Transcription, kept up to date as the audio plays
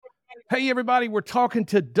Hey, everybody, we're talking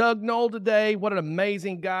to Doug Noll today. What an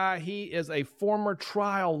amazing guy. He is a former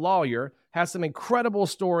trial lawyer, has some incredible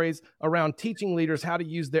stories around teaching leaders how to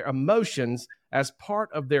use their emotions as part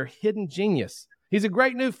of their hidden genius. He's a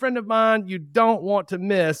great new friend of mine. You don't want to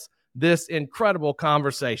miss this incredible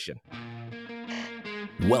conversation.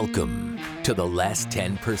 Welcome to The Last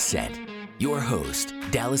 10%. Your host,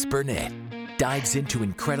 Dallas Burnett, dives into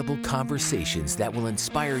incredible conversations that will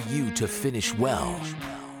inspire you to finish well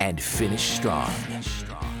and finish strong.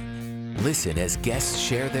 Listen as guests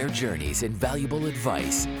share their journeys and valuable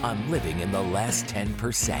advice on living in the last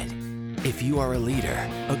 10%. If you are a leader,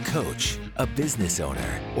 a coach, a business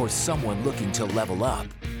owner, or someone looking to level up,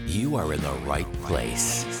 you are in the right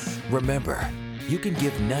place. Remember, you can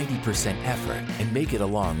give 90% effort and make it a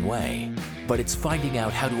long way, but it's finding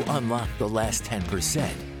out how to unlock the last 10%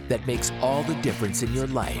 that makes all the difference in your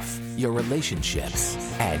life, your relationships,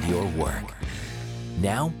 and your work.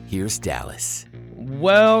 Now, here's Dallas.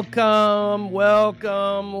 Welcome.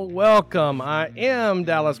 I am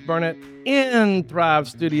Dallas Burnett in Thrive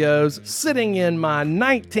Studios, sitting in my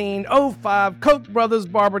 1905 Koch brothers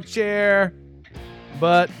barber chair.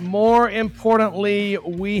 But more importantly,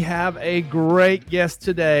 we have a great guest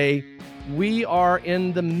today. We are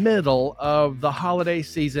in the middle of the holiday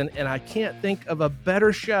season, and I can't think of a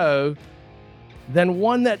better show than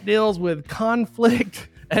one that deals with conflict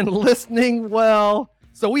and listening well.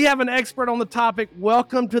 So we have an expert on the topic.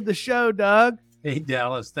 Welcome to the show, Doug. Hey,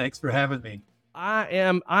 Dallas. Thanks for having me.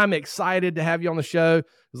 I'm excited to have you on the show.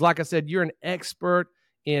 Because like I said, you're an expert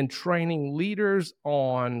in training leaders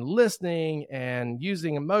on listening and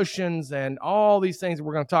using emotions and all these things that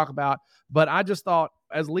we're going to talk about. But I just thought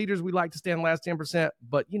as leaders, we like to stay in the last 10%.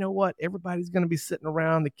 But you know what? Everybody's going to be sitting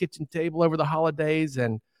around the kitchen table over the holidays,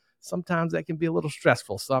 and sometimes that can be a little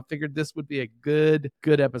stressful. So I figured this would be a good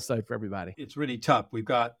episode for everybody. It's really tough. We've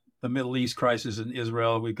got the Middle East crisis in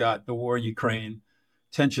Israel. We've got the war in Ukraine,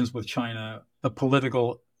 tensions with China, the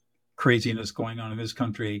political craziness going on in this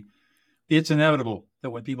country. It's inevitable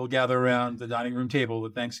that when people gather around the dining room table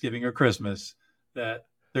at Thanksgiving or Christmas, that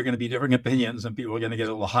there are going to be different opinions and people are going to get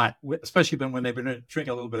a little hot, especially when they've been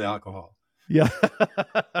drinking a little bit of alcohol. Yeah,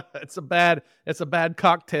 it's a bad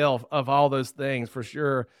cocktail of all those things for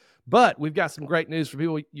sure. But we've got some great news for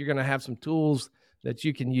people. You're going to have some tools that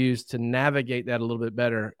you can use to navigate that a little bit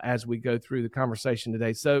better as we go through the conversation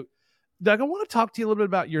today. So, Doug, I want to talk to you a little bit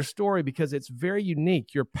about your story because it's very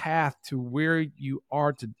unique. Your path to where you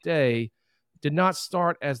are today did not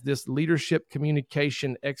start as this leadership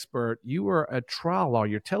communication expert. You were a trial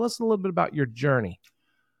lawyer. Tell us a little bit about your journey.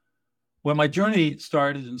 Well, my journey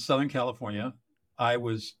started in Southern California. I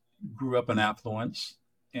grew up in affluence,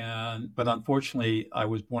 but unfortunately, I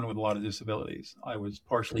was born with a lot of disabilities. I was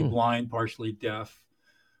partially blind, partially deaf,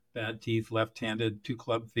 bad teeth, left-handed, 2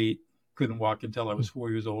 club feet. Couldn't walk until I was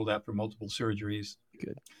 4 years old after multiple surgeries.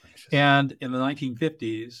 Good. And in the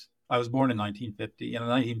 1950s, I was born in 1950. In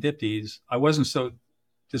the 1950s, I wasn't so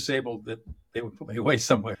disabled that they would put me away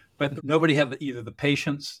somewhere. But nobody had either the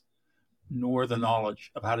patience nor the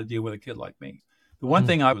knowledge of how to deal with a kid like me. The one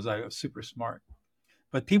thing I was super smart.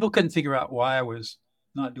 But people couldn't figure out why I was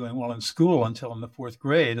not doing well in school until in the 4th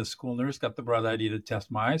grade, a school nurse got the bright idea to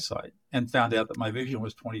test my eyesight and found out that my vision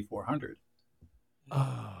was 2400.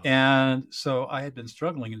 Oh. And so I had been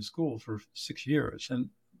struggling in school for 6 years. And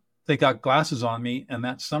they got glasses on me, and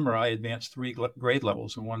that summer I advanced 3 grade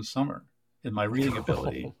levels in one summer in my reading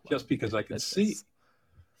ability, just because I could see.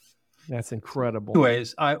 That's incredible.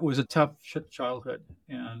 Anyways, it was a tough childhood,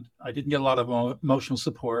 and I didn't get a lot of emotional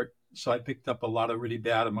support, so I picked up a lot of really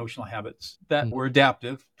bad emotional habits that were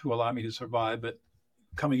adaptive to allow me to survive, but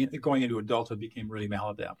going into adulthood became really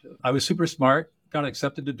maladaptive. I was super smart, got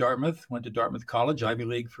accepted to Dartmouth, went to Dartmouth College, Ivy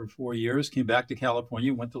League for 4 years, came back to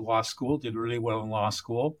California, went to law school, did really well in law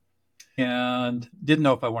school. And didn't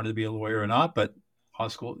know if I wanted to be a lawyer or not, but law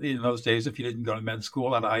school in those days, if you didn't go to med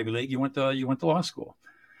school out of Ivy League, you went to law school.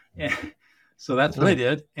 And so that's what I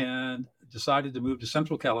did, and decided to move to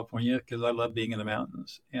Central California because I love being in the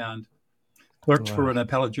mountains. And worked for an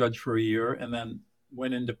appellate judge for a year, and then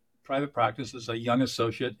went into private practice as a young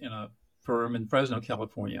associate in a firm in Fresno,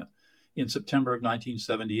 California, in September of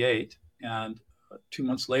 1978. And 2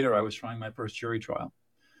 months later, I was trying my first jury trial,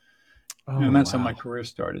 and that's how my career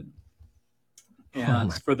started.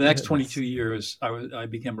 And for the next 22 years, I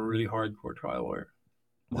became a really hardcore trial lawyer.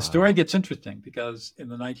 The story gets interesting because in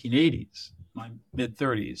the 1980s, my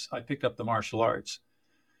mid-30s, I picked up the martial arts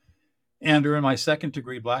and earned my 2nd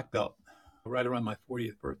degree black belt right around my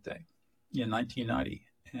 40th birthday in 1990.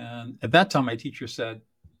 And at that time, my teacher said,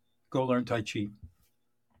 go learn Tai Chi.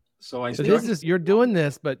 So I So started, you're doing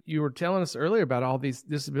this, but you were telling us earlier about all these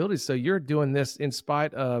disabilities. So you're doing this in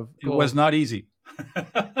spite of. it was not easy.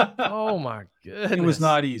 Oh my goodness! It was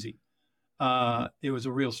not easy. It was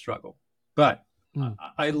a real struggle. But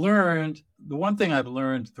I learned, the one thing I've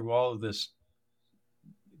learned through all of this,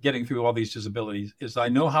 getting through all these disabilities, is I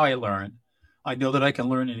know how I learn. I know that I can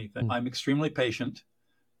learn anything. I'm extremely patient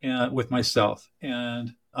with myself,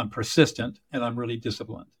 and I'm persistent, and I'm really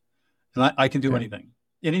disciplined. And I can do anything.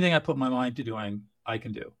 Anything I put my mind to doing, I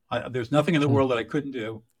can do. There's nothing in the world that I couldn't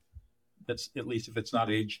do, that's, at least if it's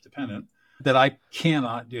not age dependent, that I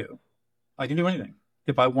cannot do. I can do anything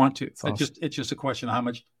if I want to. Awesome. It's just a question of how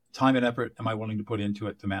much time and effort am I willing to put into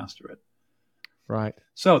it to master it. Right.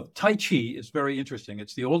 So Tai Chi is very interesting.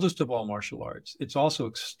 It's the oldest of all martial arts. It's also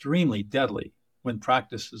extremely deadly when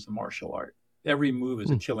practiced as a martial art. Every move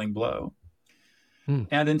is a killing blow.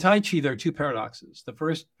 And in Tai Chi, there are two paradoxes. The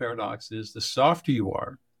first paradox is the softer you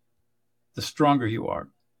are, the stronger you are.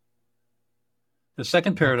 The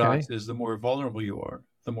second paradox is the more vulnerable you are,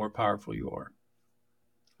 the more powerful you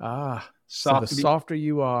are. So the softer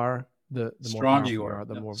you are, the stronger more you are.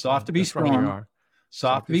 The more soft to be strong. You are.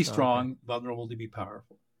 Soft to be strong, vulnerable to be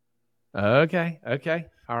powerful. Okay.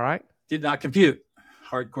 All right. Did not compute.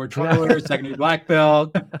 Hardcore twirler, secondary black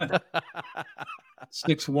belt,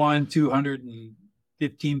 6'1",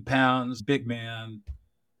 215 pounds, big man,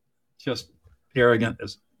 just arrogant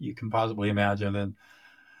as you can possibly imagine.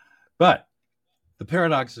 But the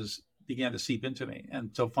paradoxes began to seep into me. And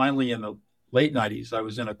so finally in the late 90s, I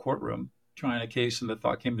was in a courtroom trying a case, and the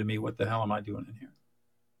thought came to me, what the hell am I doing in here?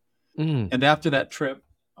 And after that trip,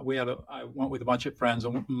 I went with a bunch of friends,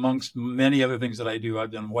 amongst many other things that I do.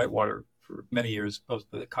 I've done whitewater for many years, both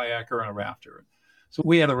a kayaker and a rafter. So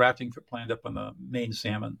we had a rafting trip planned up on the main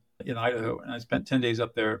salmon in Idaho. And I spent 10 days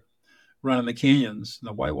up there running the canyons in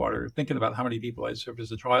the whitewater, thinking about how many people I'd served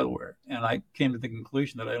as a trial lawyer. And I came to the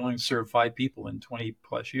conclusion that I only served 5 people in 20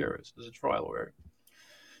 plus years as a trial lawyer.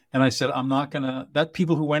 And I said, I'm not going to, that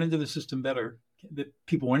people who went into the system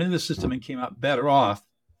went into the system and came out better off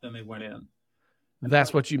than they went in.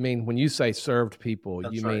 That's what you mean when you say served people.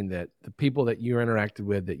 That's you right. mean that the people that you interacted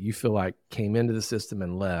with that you feel like came into the system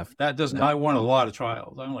and left. I won a lot of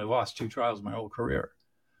trials. I only lost 2 trials my whole career.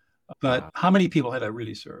 But how many people had I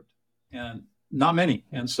really served? And not many.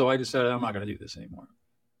 And so I decided I'm not going to do this anymore.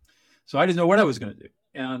 So I didn't know what I was going to do.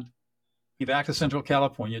 And back to Central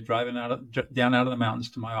California, driving down out of the mountains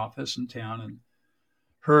to my office in town, and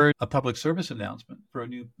heard a public service announcement for a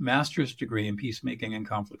new master's degree in peacemaking and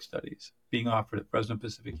conflict studies being offered at Fresno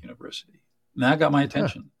Pacific University. And that got my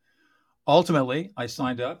attention. Ultimately, I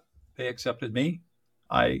signed up. They accepted me.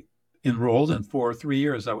 I enrolled, and for 3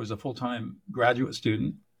 years, I was a full-time graduate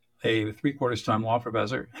student, a 3/4 time law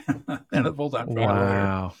professor, and a full-time trial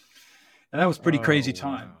lawyer. And that was a pretty crazy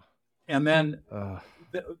time. Wow. And then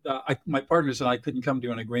my partners and I couldn't come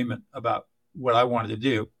to an agreement about what I wanted to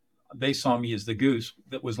do. They saw me as the goose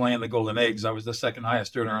that was laying the golden eggs. I was the second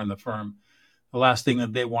highest earner in the firm. The last thing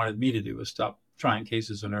that they wanted me to do was stop trying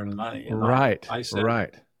cases and earning money. And I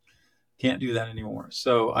said, can't do that anymore.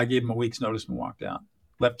 So I gave them a week's notice and walked out.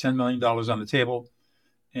 Left $10 million on the table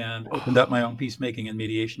and opened up my own peacemaking and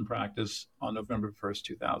mediation practice on November 1st,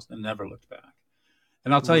 2000, and never looked back.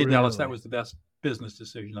 And I'll tell you, Dallas, that was the best business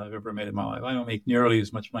decision I've ever made in my life. I don't make nearly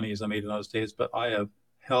as much money as I made in those days, but I have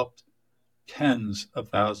helped tens of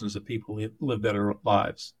thousands of people live better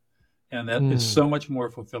lives. And that is so much more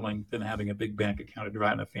fulfilling than having a big bank account or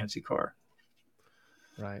driving a fancy car.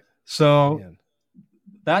 Right. So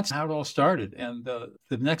that's how it all started. And the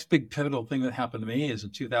next big pivotal thing that happened to me is in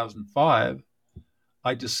 2005,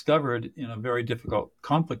 I discovered in a very difficult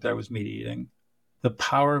conflict I was mediating the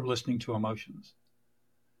power of listening to emotions.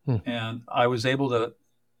 And I was able to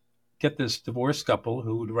get this divorced couple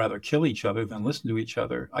who would rather kill each other than listen to each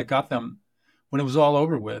other. I got them, when it was all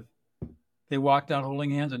over with, they walked out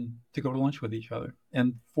holding hands and to go to lunch with each other.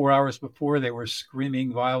 And 4 hours before, they were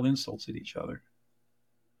screaming vile insults at each other.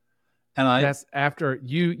 And that's after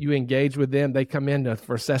you engage with them. They come in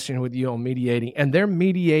for a session with you on mediating, and they're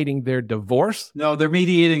mediating their divorce. No, they're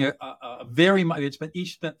mediating a very much.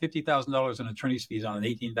 Each spent $50,000 in attorney's fees on an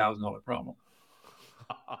 $18,000 problem.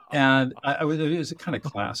 And it was kind of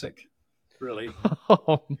classic, really.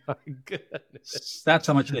 Oh my goodness! That's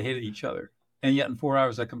how much they hated each other, and yet in 4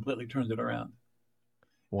 hours, I completely turned it around.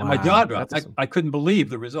 Wow. And my jaw dropped. I couldn't believe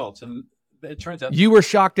the results, and it turns out you were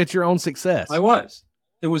shocked at your own success. I was.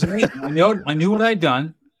 It was amazing. I knew what I'd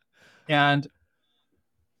done, and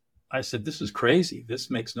I said, "This is crazy. This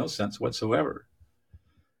makes no sense whatsoever."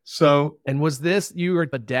 So, and was this, you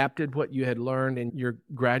adapted what you had learned in your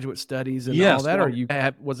graduate studies and yes, all that, well,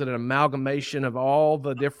 or was it an amalgamation of all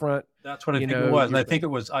the different? that's what I think it was. And I think it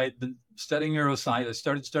was, I had been studying neuroscience. I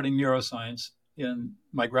started studying neuroscience in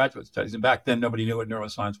my graduate studies. And back then, nobody knew what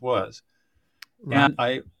neuroscience was. Right. And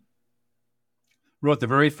I wrote the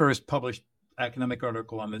very first published academic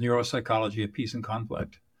article on the neuropsychology of peace and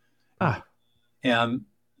conflict. And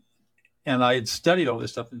I had studied all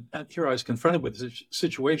this stuff. And here I was confronted with this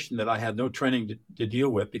situation that I had no training to deal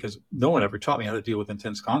with, because no one ever taught me how to deal with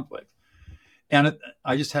intense conflict. And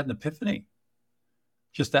I just had an epiphany.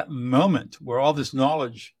 Just that moment where all this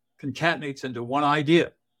knowledge concatenates into one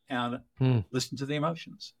idea, and listen to the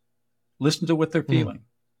emotions, listen to what they're feeling,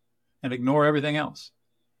 and ignore everything else.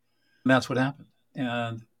 And that's what happened.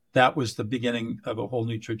 And that was the beginning of a whole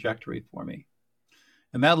new trajectory for me.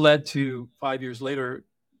 And that led to 5 years later,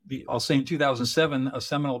 I'll say in 2007, a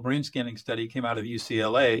seminal brain scanning study came out of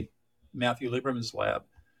UCLA, Matthew Lieberman's lab,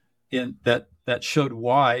 that showed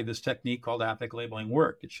why this technique called affect labeling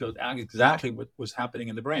worked. It showed exactly what was happening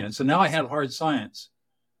in the brain. And so now I had hard science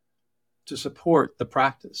to support the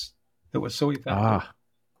practice that was so effective.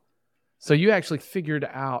 So you actually figured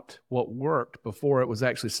out what worked before it was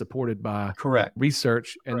actually supported by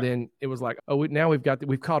research, and then it was like, now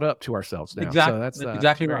we've caught up to ourselves now. Exactly. So that's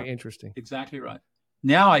exactly very right. Interesting. Exactly right.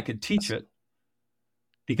 Now I could teach it,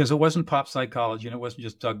 because it wasn't pop psychology and it wasn't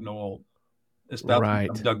just Doug Noll,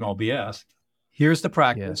 Doug Noll BS. Here's the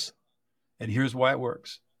practice, and here's why it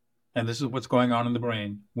works. And this is what's going on in the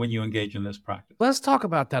brain when you engage in this practice. Let's talk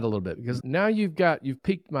about that a little bit, because now you've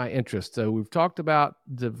piqued my interest. So we've talked about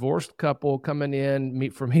divorced couple coming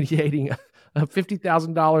in for mediating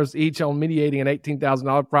 $50,000 each on mediating an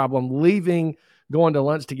 $18,000 problem, leaving, going to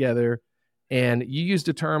lunch together. And you used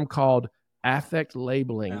a term called affect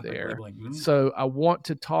labeling there. So I want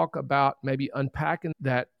to talk about maybe unpacking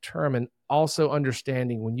that term, and also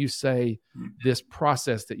understanding when you say this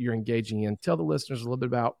process that you're engaging in. Tell the listeners a little bit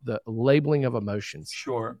about the labeling of emotions.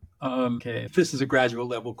 Sure. Okay. This is a graduate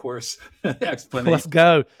level course explanation. Let's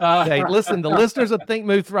go. Hey, listen, the listeners of Think,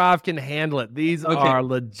 Move, Thrive can handle it. These are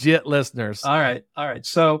legit listeners. All right.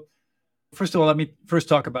 So first of all, let me first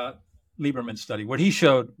talk about Lieberman's study. What he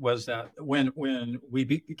showed was that when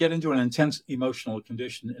we get into an intense emotional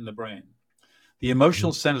condition in the brain, the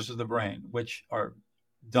emotional centers of the brain, which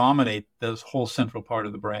dominate this whole central part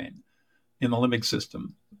of the brain in the limbic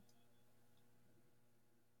system,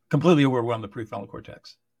 completely overwhelm the prefrontal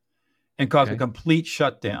cortex and cause a complete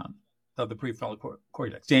shutdown of the prefrontal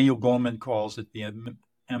cortex. Daniel Goleman calls it the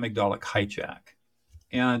amygdalic hijack.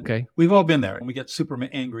 And we've all been there. When we get super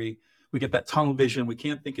angry, we get that tunnel vision. We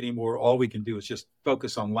can't think anymore. All we can do is just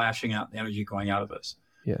focus on lashing out the energy going out of us.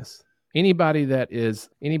 Yes. Anybody that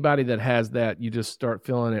has that, you just start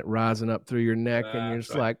feeling it rising up through your neck, and you're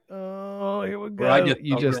just like, oh, here we go. I get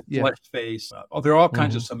flushed face. There are all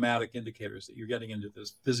kinds of somatic indicators that you're getting into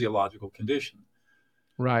this physiological condition.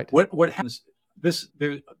 Right. What happens?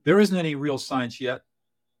 There isn't any real science yet.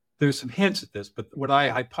 There's some hints at this, but what I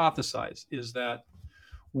hypothesize is that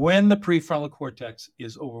when the prefrontal cortex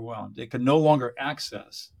is overwhelmed, it can no longer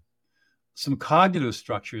access some cognitive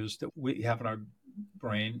structures that we have in our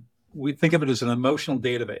brain. We think of it as an emotional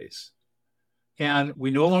database, and we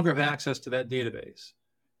no longer have access to that database.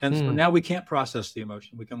 And so now we can't process the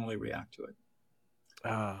emotion. We can only react to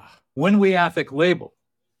it. When we affect label,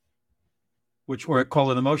 which we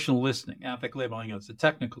call it emotional listening, affect labeling is a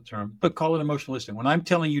technical term, but call it emotional listening. When I'm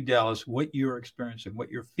telling you, Dallas, what you're experiencing, what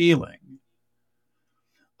you're feeling,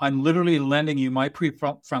 I'm literally lending you my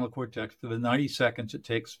prefrontal cortex for the 90 seconds it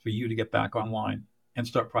takes for you to get back online and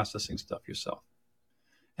start processing stuff yourself.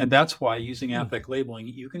 And that's why, using affect labeling,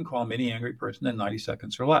 you can calm any angry person in 90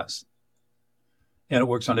 seconds or less. And it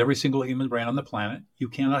works on every single human brain on the planet. You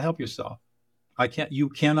cannot help yourself. You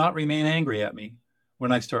cannot remain angry at me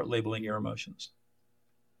when I start labeling your emotions.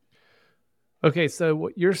 Okay, so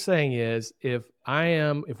what you're saying is, if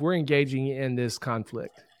we're engaging in this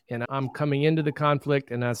conflict, and I'm coming into the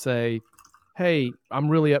conflict and I say, hey, I'm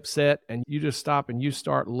really upset, and you just stop and you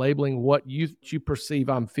start labeling what you perceive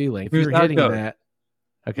I'm feeling. If you're hitting that,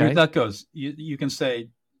 Here that goes. You can say,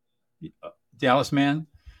 Dallas, man,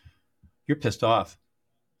 you're pissed off.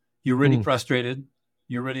 You're really frustrated.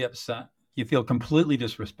 You're really upset. You feel completely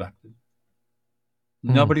disrespected.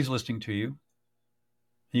 Nobody's listening to you.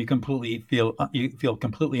 You feel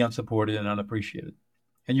completely unsupported and unappreciated.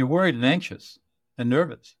 And you're worried and anxious and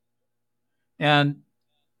nervous. And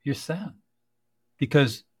you're sad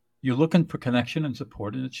because you're looking for connection and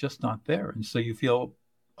support, and it's just not there. And so you feel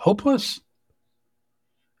hopeless.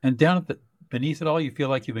 And beneath it all, you feel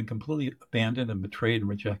like you've been completely abandoned and betrayed and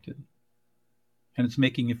rejected. and it's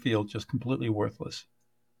making you feel just completely worthless.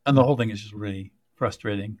 And the whole thing is just really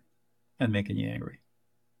frustrating and making you angry.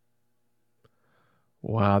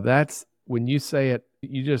 Wow, that's when you say it,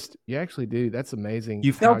 you actually do. That's amazing.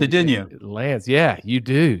 You felt it, didn't you? It lands. Yeah, you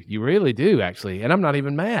do. You really do, actually. And I'm not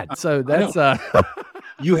even mad. So that's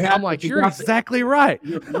I'm like, you're exactly right.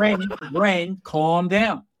 Your brain calm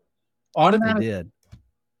down. Automatically. It did.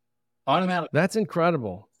 Automatically. That's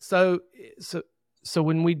incredible. So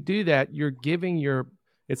when we do that,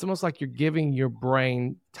 it's almost like you're giving your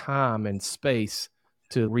brain time and space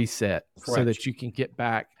to reset. Correct. So that you can get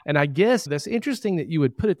back. And I guess that's interesting that you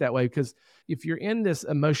would put it that way, because if you're in this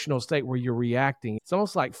emotional state where you're reacting, it's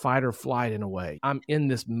almost like fight or flight in a way. I'm in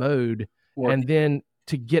this mode, and then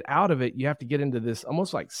to get out of it, you have to get into this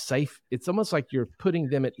almost like safe. It's almost like you're putting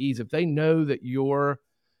them at ease. If they know that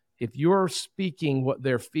if you're speaking what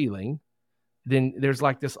they're feeling, then there's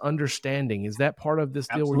like this understanding. Is that part of this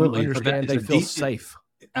deal where you understand they feel safe?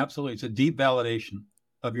 Absolutely. It's a deep validation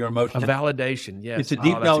of your emotion. A validation, yes. It's a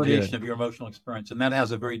deep validation of your emotional experience, and that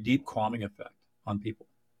has a very deep calming effect on people.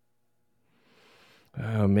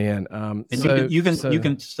 Oh man! And you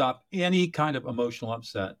can stop any kind of emotional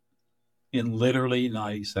upset in literally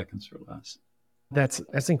 90 seconds or less.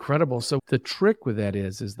 That's incredible. So the trick with that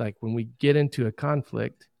is like when we get into a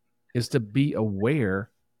conflict, is to be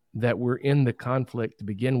aware that we're in the conflict to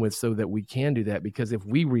begin with, so that we can do that. Because if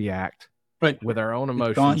we react with our own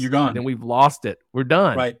emotions, you're gone. Then we've lost it. We're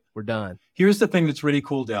done. Right. We're done. Here's the thing that's really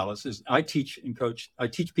cool, Dallas, is I teach and coach. I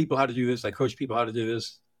teach people how to do this. I coach people how to do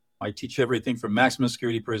this. I teach everything from maximum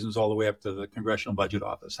security prisons all the way up to the Congressional Budget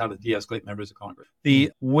Office, how to de-escalate members of Congress.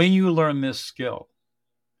 When you learn this skill,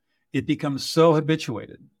 it becomes so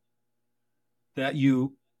habituated that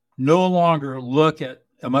you no longer look at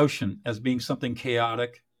emotion as being something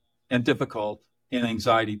chaotic and difficult and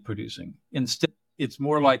anxiety producing. Instead, it's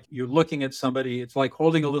more like you're looking at somebody. It's like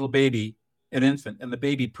holding a little baby, an infant, and the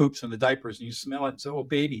baby poops in the diapers, and you smell it and say, "Oh,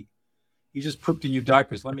 baby, you just pooped in your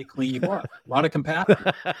diapers. Let me clean you up." A lot of compassion.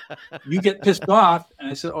 You get pissed off, and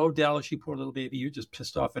I said, "Oh, Dallas, you poor little baby, you're just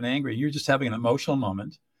pissed off and angry. You're just having an emotional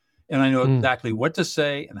moment, and I know exactly what to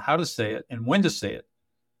say and how to say it and when to say it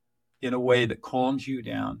in a way that calms you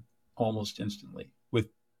down almost instantly with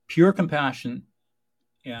pure compassion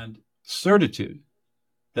and certitude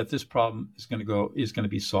that this problem is going to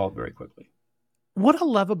be solved very quickly." What I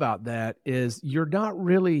love about that is you're not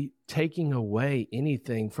really taking away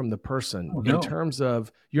anything from the person in terms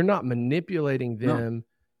of you're not manipulating them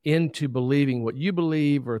into believing what you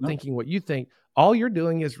believe or thinking what you think. All you're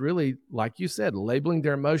doing is really, like you said, labeling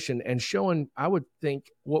their emotion and showing, I would think,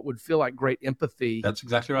 what would feel like great empathy. That's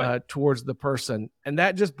exactly right. Towards the person. And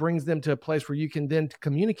that just brings them to a place where you can then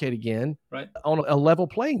communicate again on a level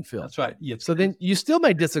playing field. That's right. Yes. So then you still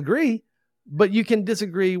may disagree, but you can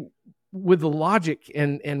disagree with the logic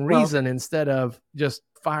and reason instead of just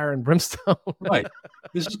fire and brimstone. Right.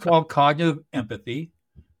 This is called cognitive empathy.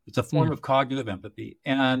 It's a form of cognitive empathy.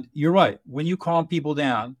 And you're right. When you calm people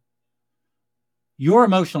down, your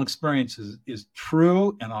emotional experience is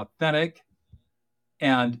true and authentic,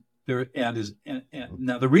 and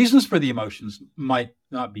now the reasons for the emotions might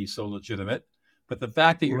not be so legitimate, but the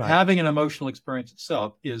fact that you're having an emotional experience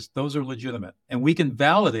itself those are legitimate, and we can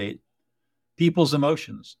validate people's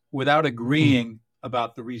emotions without agreeing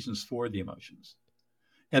about the reasons for the emotions.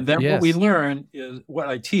 And then what we learn is what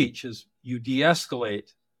I teach is you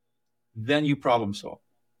de-escalate, then you problem solve.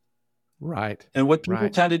 Right. And what people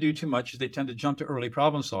tend to do too much is they tend to jump to early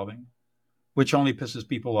problem solving, which only pisses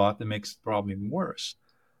people off and makes the problem even worse.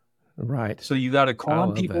 Right. So you got to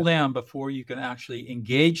calm people down before you can actually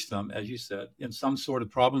engage them, as you said, in some sort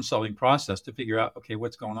of problem solving process to figure out, okay,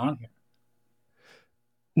 what's going on here?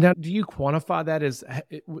 Now, do you quantify that as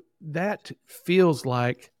that feels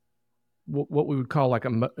like what we would call like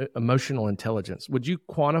emotional intelligence? Would you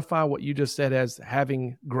quantify what you just said as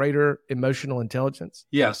having greater emotional intelligence?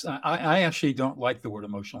 Yes. I actually don't like the word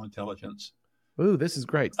emotional intelligence. Ooh, this is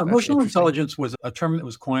great. Emotional intelligence was a term that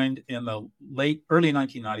was coined in the early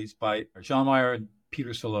 1990s by John Mayer and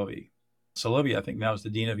Peter Salovey. Salovey, I think, now is the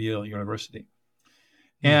dean of Yale University.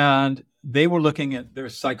 And they were looking at, they're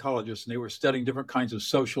psychologists, and they were studying different kinds of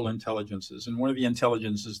social intelligences. And one of the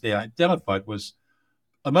intelligences they identified was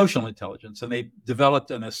emotional intelligence. And they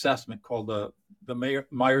developed an assessment called the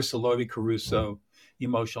Meyer-Salovey-Caruso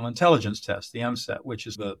Emotional Intelligence Test, the MSET, which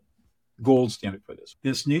is the gold standard for this.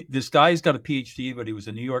 This guy's got a PhD, but he was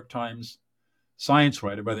a New York Times science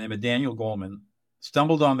writer by the name of Daniel Goleman,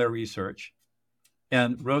 stumbled on their research,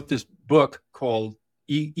 and wrote this book called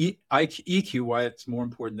EQ, Why It's More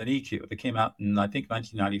Important Than EQ. That came out in, I think,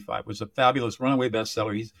 1995. It was a fabulous runaway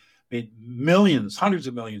bestseller. He's made millions, hundreds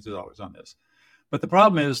of millions of dollars on this. But the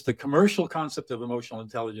problem is the commercial concept of emotional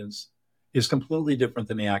intelligence is completely different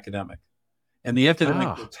than the academic. And the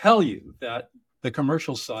academic will tell you that the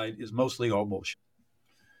commercial side is mostly all bullshit.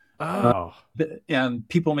 And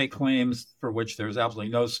people make claims for which there's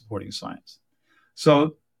absolutely no supporting science.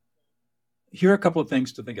 So here are a couple of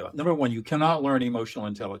things to think about. Number one, you cannot learn emotional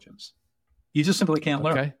intelligence. You just simply can't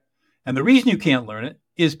learn it. And the reason you can't learn it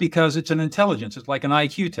is because it's an intelligence. It's like an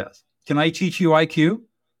IQ test. Can I teach you IQ?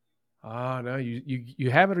 No,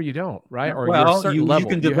 you have it or you don't, right? Or well, you're a certain level. You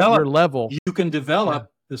can develop your level. You can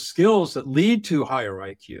develop the skills that lead to higher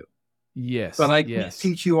IQ. Yes. But I can't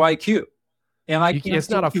teach you IQ. And it's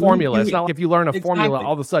not a formula. It's not like if you learn a formula,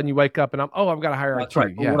 all of a sudden you wake up and I've got a higher IQ.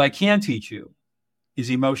 Right. But what I can teach you is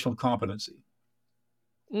emotional competency.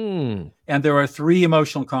 And there are 3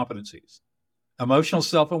 emotional competencies: emotional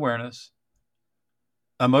self-awareness,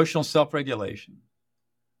 emotional self-regulation,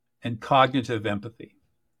 and cognitive empathy.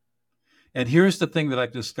 And here's the thing that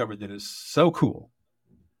I've discovered that is so cool.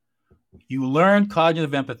 You learn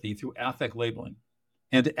cognitive empathy through affect labeling.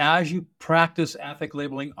 And as you practice affect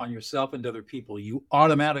labeling on yourself and other people, you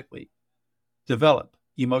automatically develop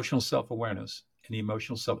emotional self-awareness and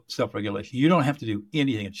emotional self-regulation. You don't have to do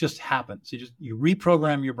anything. It just happens. You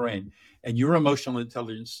reprogram your brain and your emotional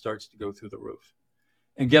intelligence starts to go through the roof.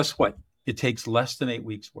 And guess what? It takes less than 8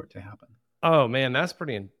 weeks for it to happen. Oh man, that's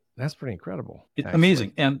pretty incredible. It's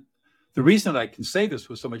amazing. And the reason that I can say this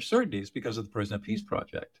with so much certainty is because of the Prison of Peace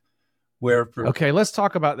Project. Okay, let's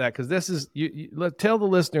talk about that, because this is tell the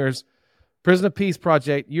listeners, Prison of Peace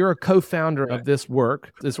Project, you're a co-founder of this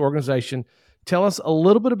work, this organization. Tell us a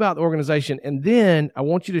little bit about the organization, and then I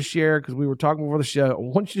want you to share, because we were talking before the show, I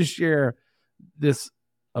want you to share this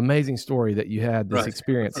amazing story that you had, this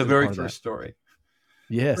experience. The very first story.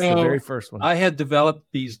 Yes, the very first one. I had developed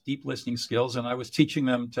these deep listening skills, and I was teaching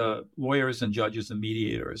them to lawyers and judges and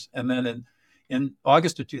mediators. And then in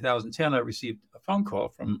August of 2010, I received a phone call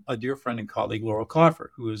from a dear friend and colleague, Laurel Kloffer,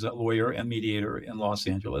 who is a lawyer and mediator in Los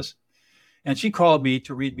Angeles. And she called me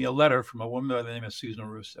to read me a letter from a woman by the name of Susan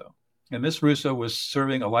Russo. And Miss Russo was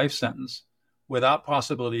serving a life sentence without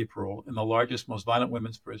possibility of parole in the largest, most violent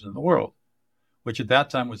women's prison in the world, which at that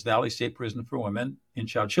time was Valley State Prison for Women in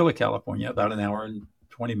Chowchilla, California, about an hour and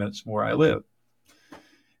 20 minutes from where I live.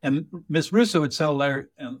 And Miss Russo had sent a letter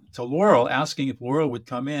to Laurel asking if Laurel would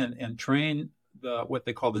come in and train what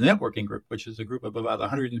they call the networking group, which is a group of about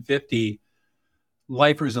 150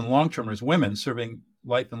 lifers and long-termers, women serving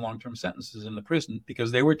life and long-term sentences in the prison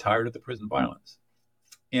because they were tired of the prison violence.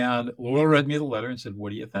 And Laurel read me the letter and said, "What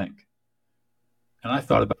do you think?" And I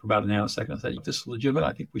thought about it for about a nanosecond. I said, "This is legitimate.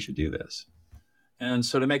 I think we should do this." And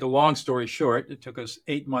so to make a long story short, it took us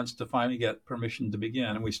 8 months to finally get permission to begin.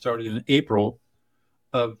 And we started in April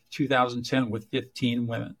of 2010 with 15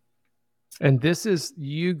 women. And this is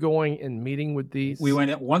you going and meeting with these? We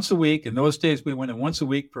went in once a week. In those days, we went in once a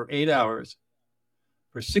week for 8 hours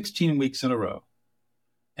for 16 weeks in a row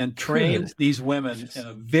and trained these women in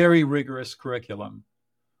a very rigorous curriculum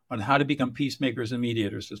on how to become peacemakers and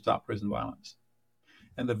mediators to stop prison violence.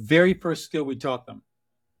 And the very first skill we taught them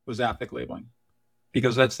was affect labeling,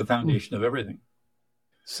 because that's the foundation of everything.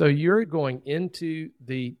 So you're going into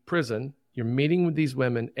the prison, you're meeting with these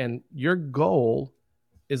women, and your goal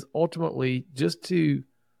is ultimately just to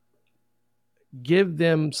give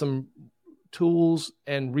them some tools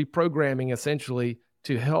and reprogramming, essentially,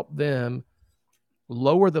 to help them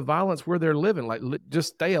lower the violence where they're living, like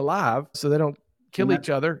just stay alive so they don't kill each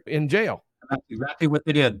other in jail. That's exactly what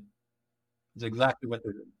they did. It's exactly what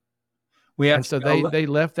they did. And so they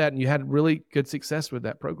left that, and you had really good success with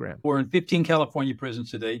that program. We're in 15 California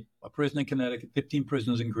prisons today, a prison in Connecticut, 15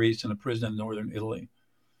 prisons in Greece, and a prison in northern Italy.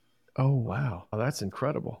 Oh, wow. Oh, that's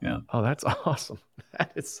incredible. Yeah. Oh, that's awesome.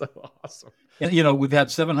 That is so awesome. And, we've had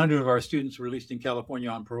 700 of our students released in California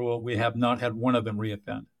on parole. We have not had one of them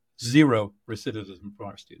reoffend. 0 recidivism from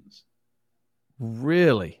our students.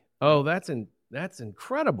 Really? Oh, that's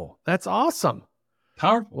incredible. That's awesome.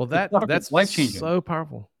 Powerful. Well, that's life-changing. So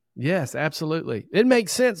powerful. Yes, absolutely. It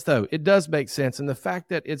makes sense, though. It does make sense. And the fact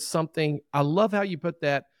that it's something, I love how you put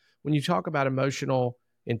that when you talk about emotional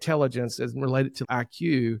intelligence as related to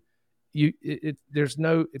IQ. It's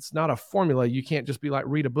not a formula. You can't just be like,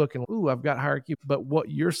 read a book and, ooh, I've got higher IQ. But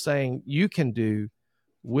what you're saying you can do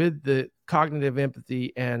with the cognitive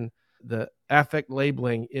empathy and the affect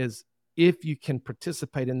labeling is, if you can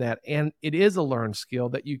participate in that, and it is a learned skill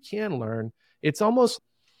that you can learn, it's almost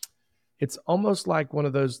like one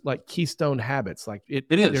of those like keystone habits. Like it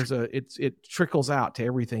is. It trickles out to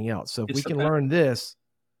everything else. So if we can learn this,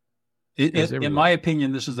 in my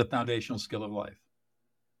opinion, this is the foundational skill of life.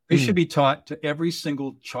 It should be taught to every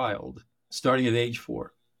single child starting at age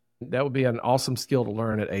 4. That would be an awesome skill to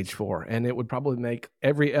learn at age 4. And it would probably make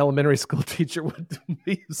every elementary school teacher would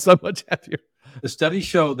be so much happier. The studies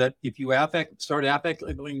show that if you start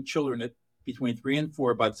affect-labeling children at between 3 and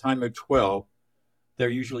 4, by the time they're 12, they're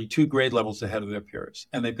usually 2 grade levels ahead of their peers.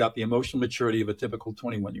 And they've got the emotional maturity of a typical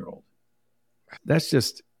 21-year-old.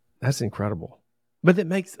 That's incredible. But it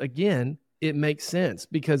makes sense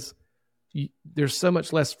because there's so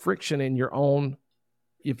much less friction in your own.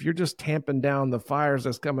 If you're just tamping down the fires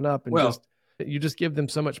that's coming up and you just give them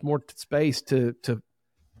so much more space to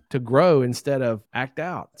grow instead of act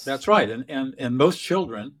out. That's right. And most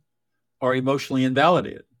children are emotionally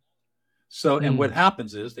invalidated. So, and what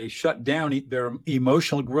happens is they shut down, their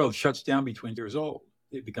emotional growth shuts down between years old.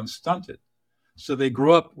 It becomes stunted. So they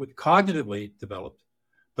grow up with cognitively developed,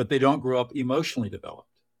 but they don't grow up emotionally developed.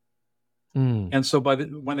 And so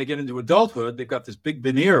when they get into adulthood, they've got this big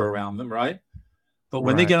veneer around them, right? But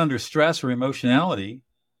when they get under stress or emotionality,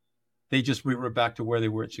 they just revert back to where they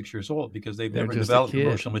were at 6 years old because they've never developed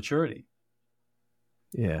emotional maturity.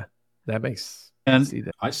 Yeah, that makes sense.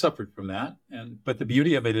 I suffered from that. But the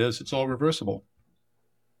beauty of it is it's all reversible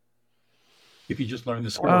if you just learn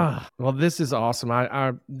the skill. Well, this is awesome.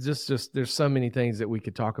 I just there's so many things that we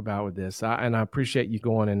could talk about with this. And I appreciate you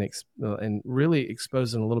going and really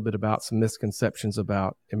exposing a little bit about some misconceptions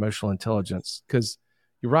about emotional intelligence, because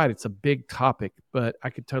you're right, it's a big topic, but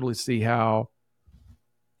I could totally see how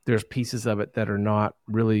there's pieces of it that are not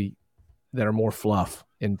really, that are more fluff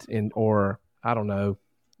or I don't know,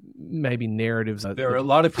 maybe narratives. There are a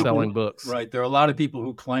lot of people selling books. Right. There are a lot of people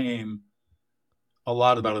who claim a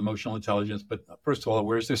lot about emotional intelligence, but first of all,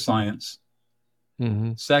 where's their science?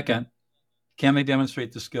 Second, can they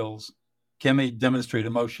demonstrate the skills? Can they demonstrate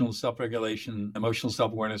emotional self-regulation, emotional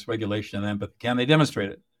self-awareness, regulation, and empathy? Can they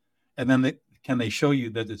demonstrate it? And then can they show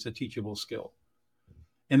you that it's a teachable skill?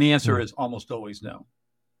 And the answer is almost always no.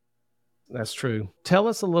 That's true. Tell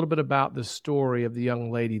us a little bit about the story of the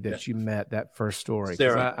young lady that you met, that first story.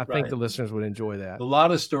 Sarah, I think the listeners would enjoy that. A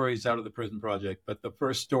lot of stories out of the prison project, but the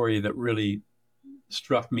first story that really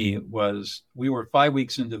struck me was we were 5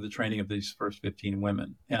 weeks into the training of these first 15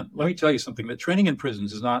 women. And let me tell you something, that training in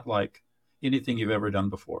prisons is not like anything you've ever done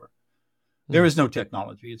before. There is no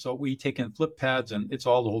technology. It's all, we take in flip pads and it's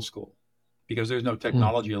all old school because there's no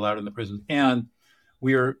technology allowed in the prisons. And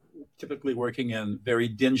we are typically working in very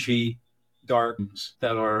dingy, dark rooms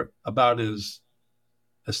that are about as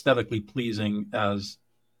aesthetically pleasing as,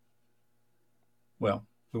 well,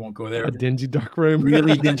 we won't go there. A dingy dark room.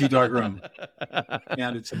 Really dingy dark room.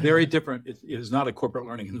 And it's very different. It is not a corporate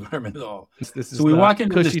learning environment at all. So we walk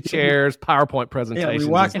into cushy chairs, PowerPoint presentations. Yeah,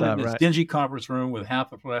 we walk into this dingy conference room with half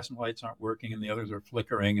the fluorescent lights aren't working and the others are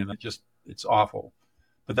flickering, and it's awful.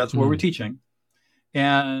 But that's where we're teaching.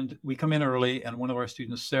 And we come in early, and one of our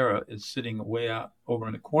students, Sarah, is sitting way out over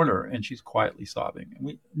in a corner, and she's quietly sobbing. And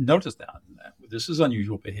we noticed that. This is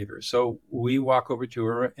unusual behavior. So we walk over to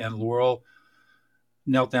her, and Laurel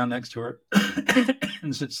knelt down next to her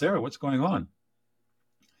and said, "Sarah, what's going on?"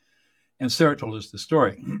 And Sarah told us the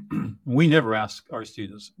story. We never ask our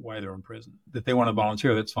students why they're in prison. That they want to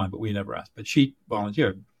volunteer, that's fine, but we never ask. But she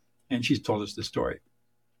volunteered, and she's told us the story.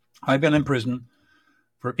 I've been in prison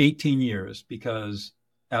for 18 years because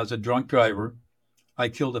as a drunk driver, I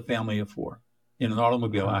killed a family of 4 in an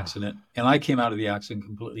automobile accident, and I came out of the accident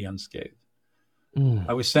completely unscathed.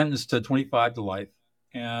 I was sentenced to 25 to life,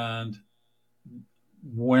 and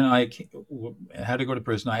when I had to go to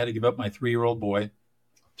prison, I had to give up my 3-year-old boy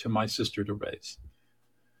to my sister to raise.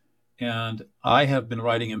 And I have been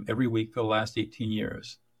writing him every week for the last 18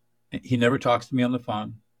 years. He never talks to me on the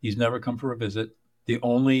phone. He's never come for a visit. The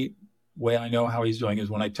only way I know how he's doing is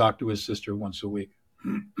when I talk to his sister once a week.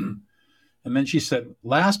 And then she said,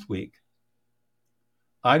 last week,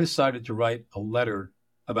 I decided to write a letter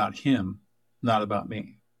about him, not about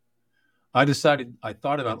me. I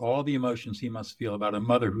thought about all the emotions he must feel about a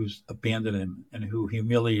mother who's abandoned him and who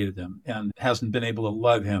humiliated him and hasn't been able to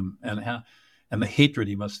love him, and the hatred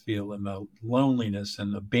he must feel and the loneliness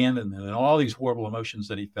and abandonment and all these horrible emotions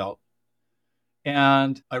that he felt.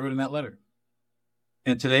 And I wrote him that letter.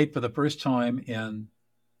 And today, for the first time in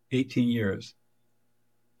 18 years,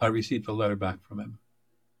 I received a letter back from him.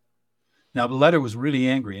 Now, the letter was really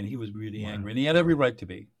angry, and he was really angry, and he had every right to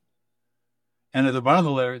be. And at the bottom of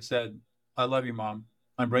the letter, it said, "I love you, Mom.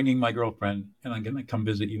 I'm bringing my girlfriend, and I'm going to come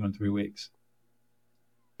visit you in 3 weeks."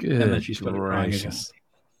 Good. And then she started crying again.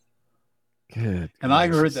 Good. And I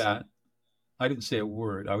heard that. I didn't say a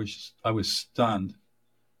word. I was stunned.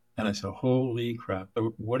 And I said, "Holy crap.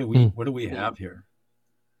 What do we have here?"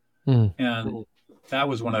 And that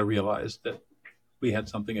was when I realized that we had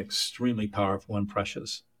something extremely powerful and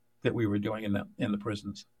precious that we were doing in the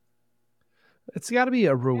prisons. It's got to be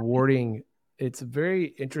a rewarding. It's very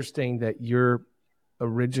interesting that your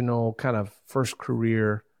original kind of first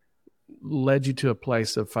career led you to a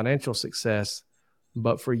place of financial success.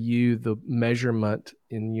 But for you, the measurement,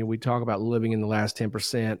 and we talk about living in the last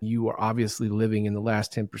 10%, you are obviously living in the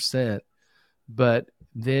last 10%, but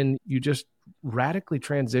then you just radically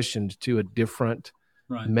transitioned to a different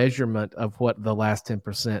measurement of what the last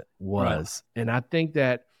 10% was. Right. And I think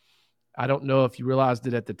that, I don't know if you realized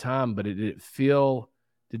it at the time, but did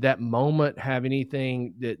that moment have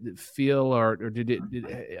anything that feel, or did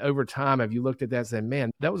over time, have you looked at that and said,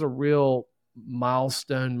 man, that was a real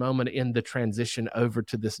milestone moment in the transition over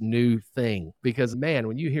to this new thing? Because man,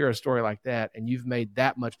 when you hear a story like that and you've made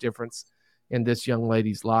that much difference in this young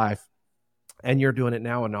lady's life, and you're doing it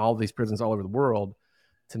now in all these prisons all over the world,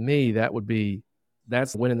 to me,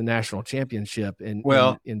 that's winning the national championship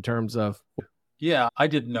in terms of. Yeah, I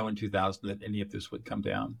didn't know in 2000 that any of this would come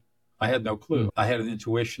down. I had no clue. I had an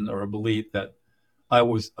intuition or a belief that I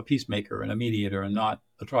was a peacemaker and a mediator and not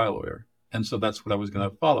a trial lawyer. And so that's what I was going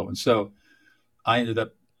to follow. And so I ended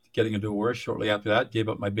up getting a divorce shortly after that, gave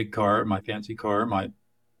up my big car, my fancy car, my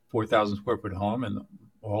 4,000 square foot home and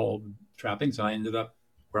all trappings. And I ended up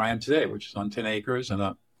where I am today, which is on 10 acres and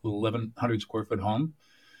a 1,100 square foot home,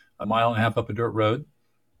 a mile and a half up a dirt road.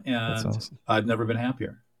 And that's awesome. I've never been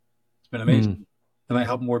happier. It's been amazing. And I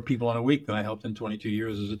help more people in a week than I helped in 22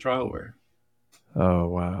 years as a trial lawyer. Oh,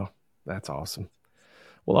 wow. That's awesome.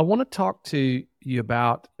 Well, I want to talk to you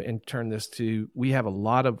about, and turn this to, we have a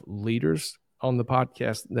lot of leaders on the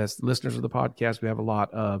podcast, that's listeners of the podcast. We have a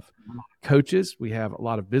lot of coaches. We have a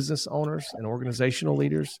lot of business owners and organizational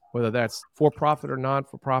leaders, whether that's for-profit or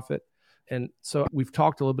non-for-profit. And so we've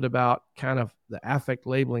talked a little bit about kind of the affect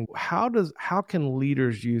labeling. How can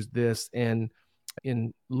leaders use this in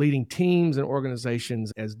leading teams and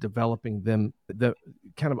organizations as developing them, the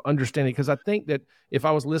kind of understanding? Because I think that if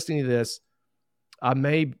I was listening to this, I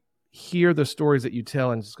may hear the stories that you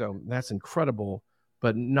tell and just go, that's incredible,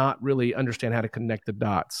 but not really understand how to connect the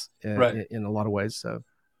dots in a lot of ways.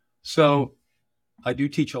 So I do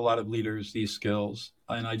teach a lot of leaders these skills,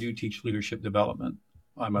 and I do teach leadership development.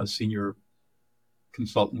 I'm a senior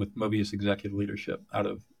consultant with Mobius Executive Leadership out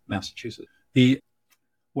of Massachusetts.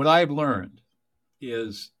 What I've learned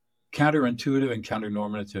is counterintuitive and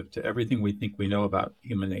counternormative to everything we think we know about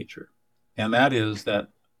human nature. And that is that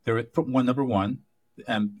number one,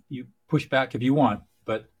 and you push back if you want,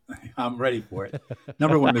 but I'm ready for it.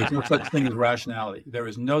 Number one, there's no such thing as rationality. There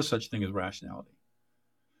is no such thing as rationality.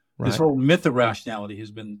 Right. This whole myth of rationality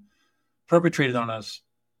has been perpetrated on us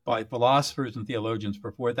by philosophers and theologians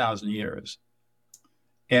for 4,000 years.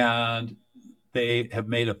 And they have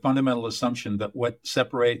made a fundamental assumption that what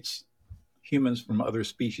separates humans from other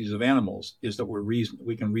species of animals is that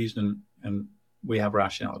we can reason and we have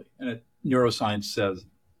rationality. And neuroscience says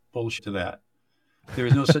bullshit to that. There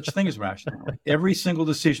is no such thing as rationality. Every single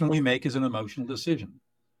decision we make is an emotional decision.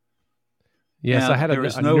 Yes, I had a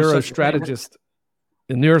neurostrategist.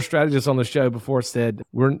 The neurostrategist on the show before said,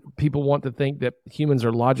 people want to think that humans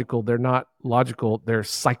are logical. They're not logical. They're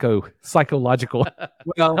psychological.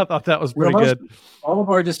 Well, I thought that was pretty good. All of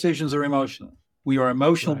our decisions are emotional. We are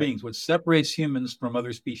emotional beings. What separates humans from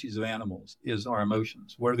other species of animals is our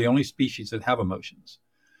emotions. We're the only species that have emotions.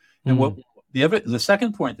 And what the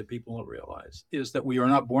second point that people don't realize is that we are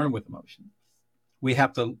not born with emotion. We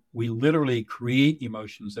literally create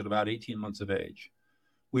emotions at about 18 months of age.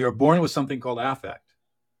 We are born with something called affect,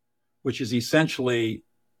 which is essentially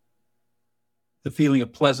the feeling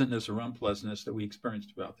of pleasantness or unpleasantness that we experience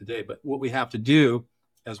throughout the day. But what we have to do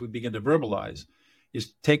as we begin to verbalize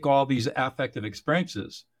is take all these affective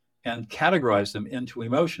experiences and categorize them into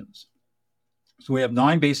emotions. So we have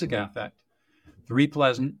 9 basic affect, 3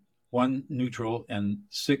 pleasant, 1 neutral, and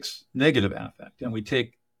 6 negative affect. And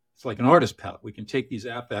it's like an artist palette. We can take these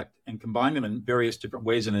affect and combine them in various different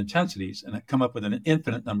ways and intensities and come up with an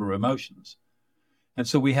infinite number of emotions. And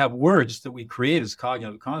so we have words that we create as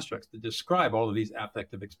cognitive constructs that describe all of these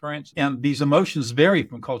affective experiences. And these emotions vary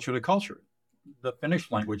from culture to culture. The Finnish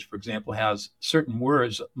language, for example, has certain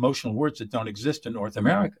words, emotional words that don't exist in North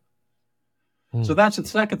America. So that's the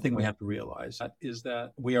second thing we have to realize, is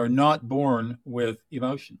that we are not born with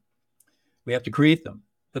emotion. We have to create them.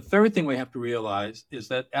 The third thing we have to realize is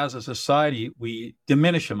that as a society, we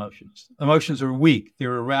diminish emotions. Emotions are weak.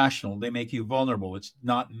 They're irrational. They make you vulnerable. It's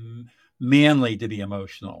not manly to be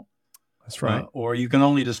emotional. That's right. Or you can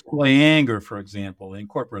only display anger, for example, in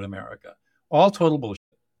corporate America. All total bullshit.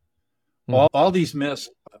 All these myths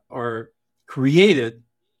are created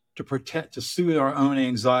to soothe our own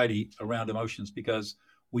anxiety around emotions because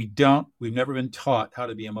we've never been taught how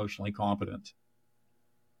to be emotionally competent.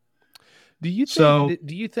 Do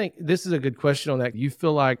you think this is a good question on that? You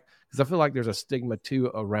feel like, because I feel like there's a stigma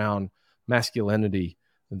too around masculinity,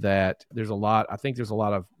 that I think there's a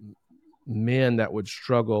lot of men that would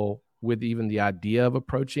struggle with even the idea of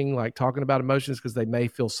approaching, like talking about emotions, because they may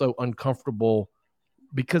feel so uncomfortable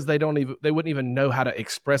because they wouldn't even know how to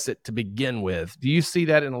express it to begin with. Do you see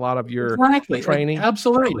that in a lot of your training?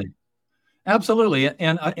 Absolutely.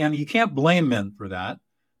 And you can't blame men for that,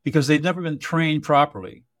 because they've never been trained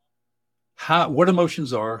properly. What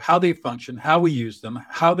emotions are, how they function, how we use them,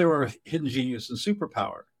 how there are hidden genius and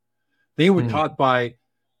superpower. They were taught by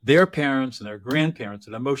their parents and their grandparents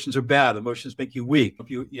that emotions are bad. Emotions make you weak.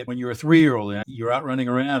 When you're a 3-year-old and you're out running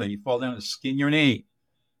around and you fall down and skin your knee,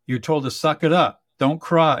 you're told to suck it up. Don't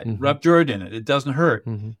cry. Rub dirt in it. It doesn't hurt.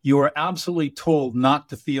 You are absolutely told not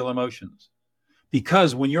to feel emotions,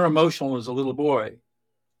 because when you're emotional as a little boy,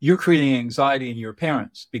 you're creating anxiety in your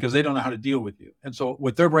parents because they don't know how to deal with you. And so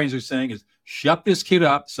what their brains are saying is, shut this kid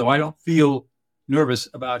up so I don't feel nervous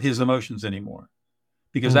about his emotions anymore,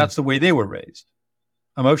 because that's the way they were raised.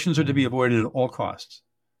 Emotions are to be avoided at all costs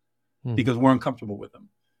because we're uncomfortable with them.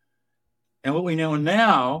 And what we know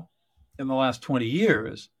now in the last 20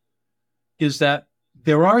 years is that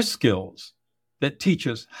there are skills that teach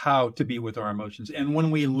us how to be with our emotions. And when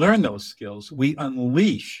we learn those skills, we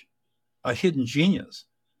unleash a hidden genius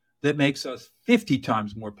that makes us 50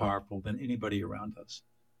 times more powerful than anybody around us.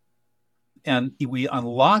 And we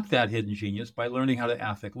unlock that hidden genius by learning how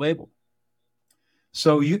to affect label.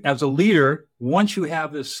 So you, as a leader, once you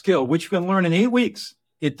have this skill, which you can learn in 8 weeks,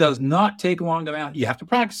 it does not take long to master. You have to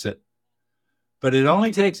practice it, but it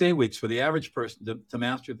only takes 8 weeks for the average person to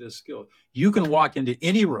master this skill. You can walk into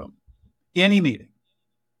any room, any meeting,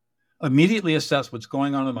 immediately assess what's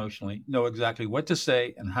going on emotionally, know exactly what to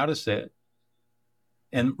say and how to say it,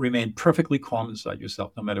 and remain perfectly calm inside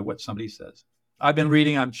yourself, no matter what somebody says. I've been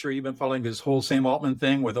reading, I'm sure you've been following this whole Sam Altman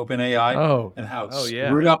thing with OpenAI and how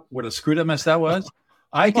what a screwed up mess that was.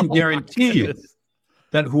 I can guarantee you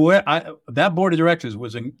that that board of directors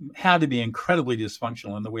had to be incredibly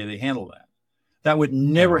dysfunctional in the way they handled that. That would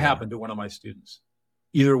never happen to one of my students.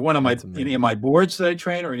 Either any of my boards that I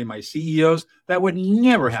train or any of my CEOs, that would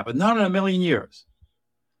never happen, not in a million years.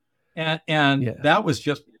 And that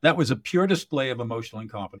was a pure display of emotional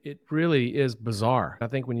incompetence. It really is bizarre. I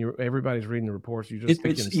think when everybody's reading the reports,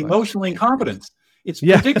 it's emotional incompetence. It's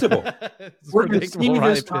predictable. We're going to see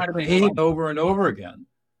this kind of behavior over and over again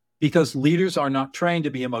because leaders are not trained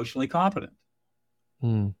to be emotionally competent.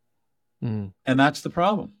 And that's the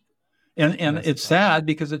problem. And it's sad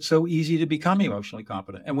because it's so easy to become emotionally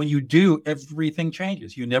competent. And when you do, everything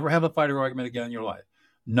changes. You never have a fight or argument again in your life.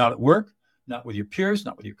 Not at work, not with your peers,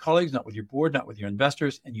 not with your colleagues, not with your board, not with your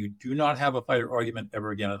investors. And you do not have a fight or argument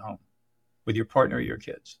ever again at home with your partner or your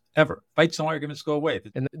kids, ever. Fights and arguments go away.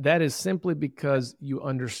 And that is simply because you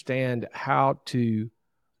understand how to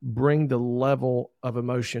bring the level of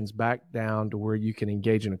emotions back down to where you can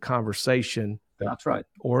engage in a conversation. That's right.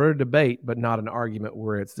 Or a debate, but not an argument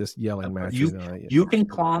where it's this yelling match. You can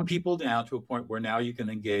calm people down to a point where now you can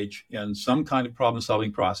engage in some kind of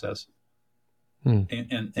problem-solving process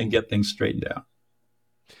and get things straightened out.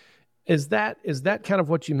 Is that kind of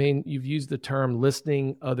what you mean? You've used the term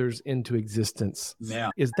listening others into existence. Yeah.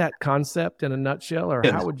 Is that concept in a nutshell, or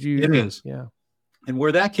how would you? It is. Yeah. And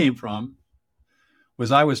where that came from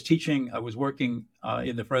was I was working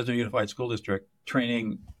in the Fresno Unified School District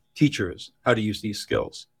training teachers how to use these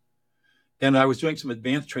skills. And I was doing some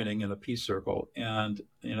advanced training in a peace circle. And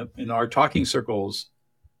in our talking circles,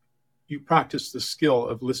 you practice the skill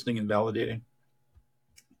of listening and validating.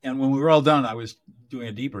 And when we were all done, I was doing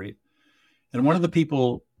a debrief. And one of the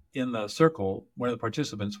people in the circle, one of the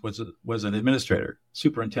participants was an administrator,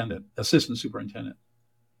 assistant superintendent.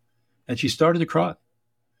 And she started to cry.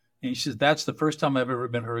 And she says, that's the first time I've ever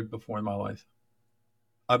been heard before in my life.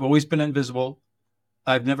 I've always been invisible.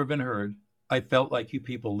 I've never been heard. I felt like you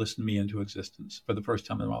people listened me into existence for the first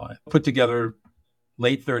time in my life. Put together,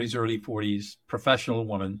 late 30s, early 40s, professional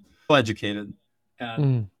woman, well educated.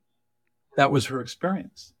 And that was her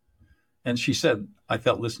experience. And she said, I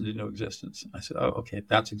felt listened into existence. I said, oh, okay,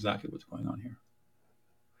 that's exactly what's going on here.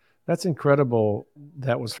 That's incredible.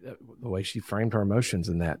 That was the way she framed her emotions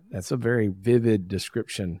in that. That's a very vivid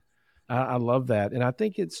description. I love that. And I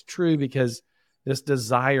think it's true because this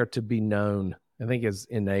desire to be known, I think, is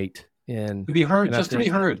innate. To be heard, to be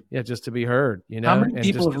heard. Yeah, just to be heard. How many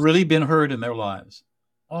people have really been heard in their lives?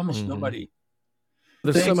 Almost nobody.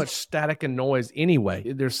 There's so much static and noise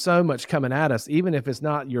anyway. There's so much coming at us, even if it's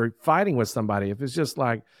not you're fighting with somebody. If it's just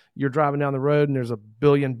like you're driving down the road and there's a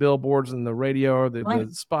billion billboards in the radio or the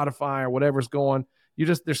Spotify or whatever's going,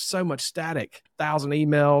 there's so much static, 1,000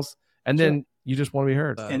 emails. And then you just want to be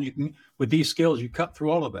heard. And you can, with these skills, you cut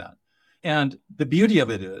through all of that. And the beauty of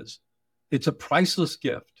it is, it's a priceless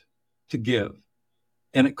gift to give,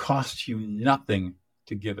 and it costs you nothing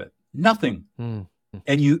to give it. Nothing. Mm.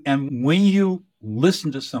 And when you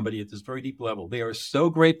listen to somebody at this very deep level, they are so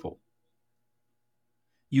grateful.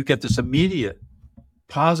 You get this immediate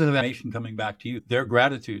positive information coming back to you, their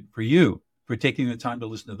gratitude for you for taking the time to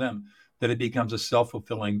listen to them, that it becomes a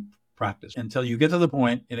self-fulfilling practice until you get to the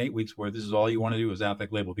point in 8 weeks where this is all you want to do is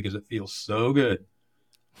affect label, because it feels so good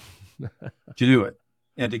to do it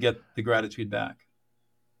and to get the gratitude back.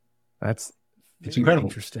 It's incredible.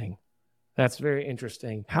 Interesting. That's very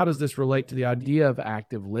interesting. How does this relate to the idea of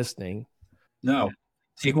active listening? No,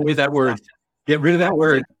 take away that word. Get rid of that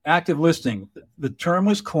word, active listening. The term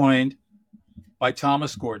was coined by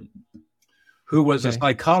Thomas Gordon, who was a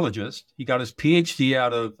psychologist. He got his PhD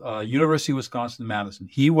out of University of Wisconsin-Madison.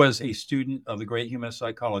 He was a student of the great humanist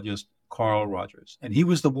psychologist, Carl Rogers. And he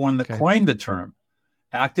was the one that coined the term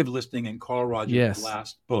active listening in Carl Rogers'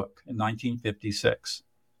 last book in 1956.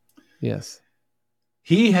 Yes.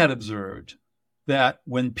 He had observed that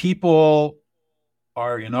when people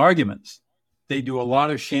are in arguments, they do a lot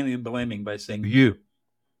of shaming and blaming by saying you.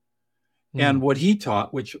 And what he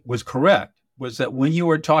taught, which was correct, was that when you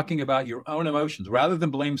are talking about your own emotions, rather than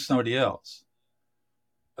blame somebody else,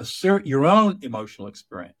 assert your own emotional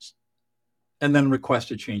experience and then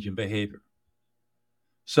request a change in behavior.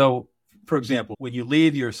 So, for example, when you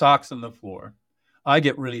leave your socks on the floor, I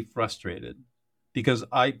get really frustrated because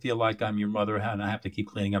I feel like I'm your mother and I have to keep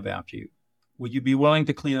cleaning up after you. Would you be willing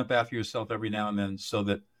to clean up after yourself every now and then so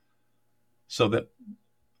that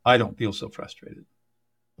I don't feel so frustrated?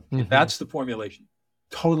 Mm-hmm. That's the formulation.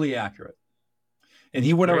 Totally accurate. And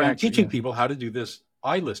he went around teaching people how to do this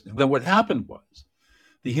eye listening. Then what happened was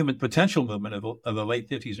the human potential movement of the late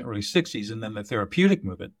 50s and early 60s, and then the therapeutic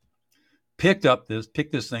movement, picked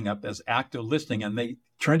this thing up as active listening, and they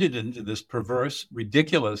turned it into this perverse,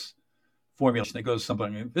 ridiculous formulation that goes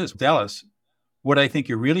something like this. Dallas, what I think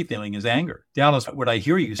you're really feeling is anger. Dallas, what I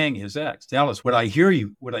hear you saying is X. Dallas, what I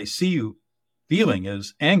see you feeling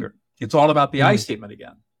is anger. It's all about the I statement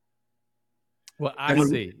again. Well, I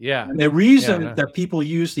see. Yeah. And the reason that people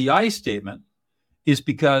use the I statement is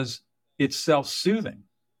because it's self-soothing.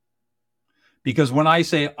 Because when I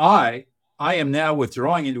say I am now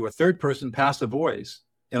withdrawing into a third person passive voice,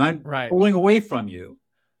 and I'm pulling away from you,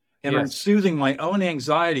 and I'm soothing my own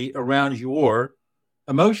anxiety around your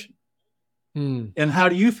emotion. And how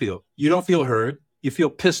do you feel? You don't feel heard. You feel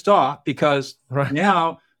pissed off because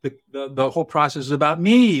now the whole process is about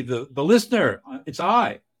me, the listener. It's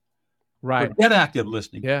I. Right. Forget active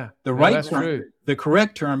listening. Yeah. The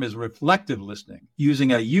correct term is reflective listening,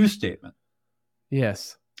 using a you statement.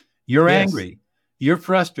 Yes. You're angry. You're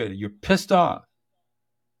frustrated. You're pissed off.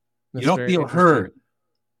 You don't feel heard.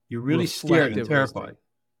 You're really scared and terrified. Listening.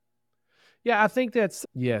 Yeah, I think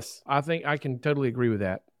I think I can totally agree with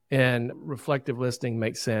that. And reflective listening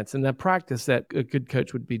makes sense. And the practice that a good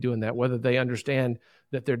coach would be doing that, whether they understand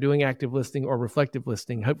that they're doing active listening or reflective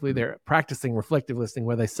listening. Hopefully they're practicing reflective listening,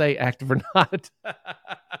 whether they say active or not.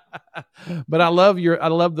 But I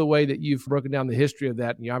love the way that you've broken down the history of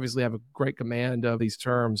that. And you obviously have a great command of these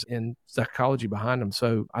terms and psychology behind them.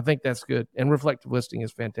 So I think that's good. And reflective listening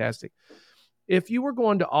is fantastic. If you were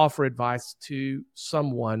going to offer advice to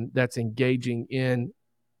someone that's engaging in,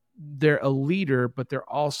 they're a leader, but they're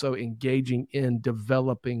also engaging in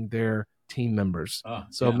developing their team members.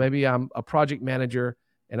 Maybe I'm a project manager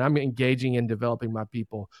and I'm engaging in developing my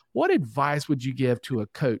people. What advice would you give to a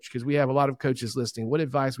coach? Because we have a lot of coaches listening. What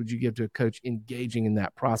advice would you give to a coach engaging in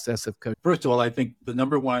that process of coaching? First of all, I think the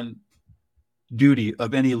number one duty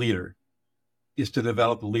of any leader is to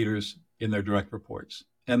develop the leaders in their direct reports.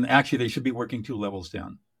 And actually, they should be working 2 levels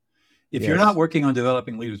down. If you're not working on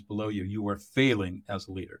developing leaders below you, you are failing as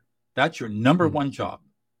a leader. That's your number one job.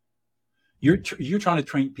 You're trying to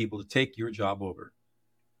train people to take your job over.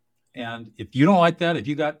 And if you don't like that, if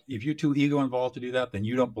you're too ego involved to do that, then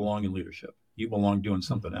you don't belong in leadership. You belong doing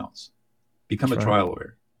something else. Become a trial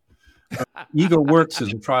lawyer. Ego works as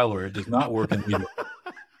a trial lawyer. It does not work in leadership.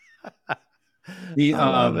 I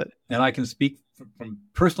love it. And I can speak from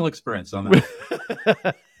personal experience on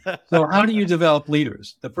that. So how do you develop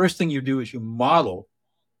leaders? The first thing you do is you model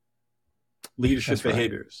leadership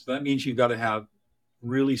behaviors. That means you've got to have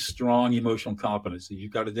really strong emotional competency.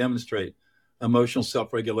 You've got to demonstrate emotional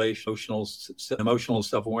self-regulation, emotional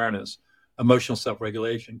self-awareness, emotional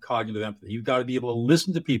self-regulation, cognitive empathy. You've got to be able to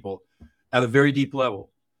listen to people at a very deep level,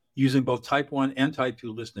 using both type 1 and type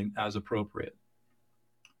 2 listening as appropriate.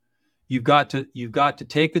 You've got to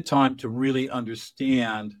take the time to really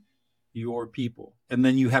understand your people. And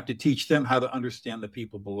then you have to teach them how to understand the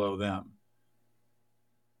people below them.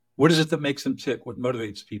 What is it that makes them tick? What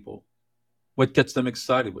motivates people? What gets them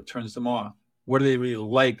excited? What turns them off? What do they really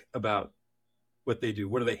like about what they do?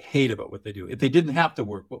 What do they hate about what they do? If they didn't have to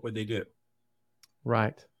work, what would they do?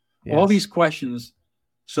 Right. Yes. All these questions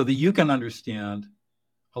so that you can understand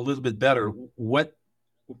a little bit better what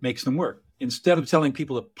makes them work. Instead of telling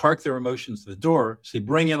people to park their emotions at the door, say,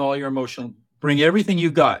 bring in all your emotion, bring everything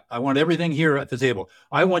you got. I want everything here at the table.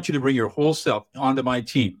 I want you to bring your whole self onto my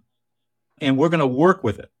team, and we're going to work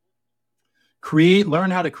with it.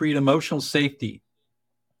 Learn how to create emotional safety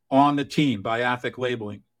on the team by affect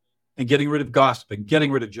labeling and getting rid of gossip and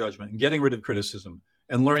getting rid of judgment and getting rid of criticism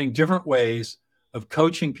and learning different ways of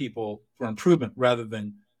coaching people for improvement rather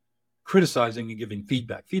than criticizing and giving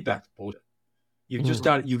feedback. Feedback's bullshit.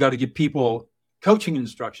 You got to give people coaching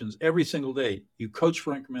instructions every single day. You coach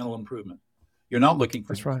for incremental improvement. You're not looking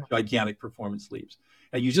for gigantic performance leaps.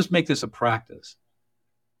 And you just make this a practice.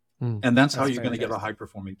 And that's how you're going to get a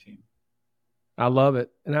high-performing team. I love it.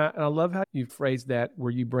 And I love how you phrase that,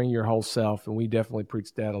 where you bring your whole self. And we definitely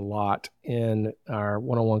preach that a lot in our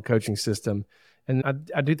one-on-one coaching system. And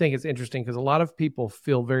I do think it's interesting because a lot of people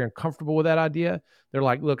feel very uncomfortable with that idea. They're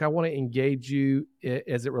like, look, I want to engage you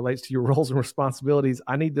as it relates to your roles and responsibilities.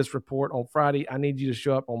 I need this report on Friday. I need you to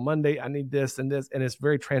show up on Monday. I need this and this. And it's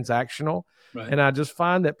very transactional. Right. And I just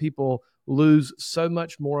find that people lose so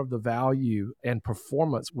much more of the value and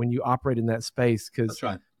performance when you operate in that space, because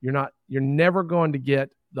you're never going to get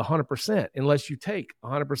the 100% unless you take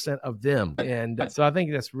 100% of them. And so I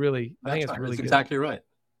think that's really good. Exactly right.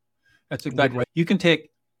 That's exactly right. You can take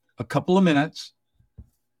a couple of minutes.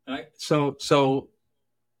 Right? So,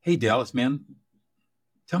 hey, Dallas, man,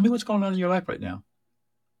 tell me what's going on in your life right now.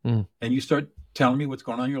 And you start telling me what's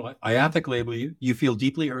going on in your life. I affect label you. You feel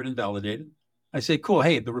deeply hurt and validated. I say, cool.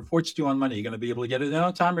 Hey, the report's due on Monday. You going to be able to get it in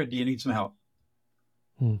on time, or do you need some help?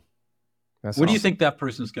 What do you think that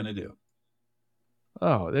person's going to do?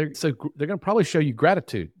 Oh, they're going to probably show you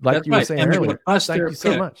gratitude, like you were saying earlier. Thank you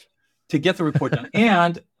so much to get the report done.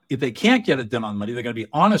 And if they can't get it done on Monday, they're going to be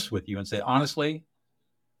honest with you and say, honestly,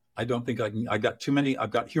 I don't think I can. I got too many.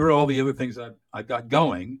 Here are all the other things I've got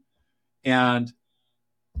going, and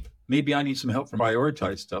maybe I need some help from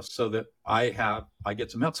prioritize stuff so that I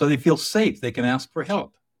get some help. So they feel safe. They can ask for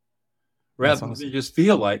help rather than they just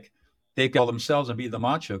feel like they kill themselves and be the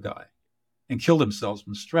macho guy and kill themselves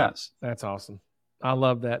from stress. That's awesome. I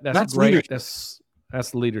love that. That's great. Leadership.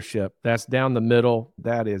 That's leadership. That's down the middle.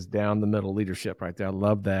 That is down the middle leadership right there. I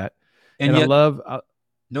love that. And yet, I love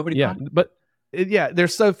nobody. Yeah, but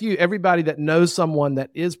there's so few. Everybody that knows someone that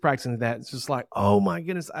is practicing that, it's just like, oh my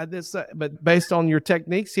goodness, but based on your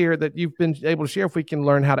techniques here that you've been able to share, if we can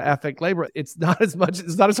learn how to affect labor, it's not as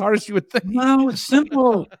hard as you would think. No, it's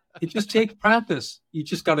simple. It just takes practice. You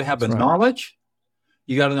just got to have the knowledge.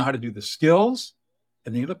 You got to know how to do the skills,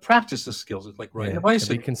 and then you got to practice the skills. It's like riding a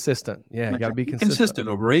bicycle. Be consistent. Yeah, you got to be consistent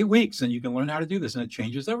over 8 weeks, and you can learn how to do this, and it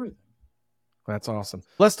changes everything. That's awesome.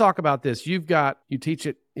 Let's talk about this. You teach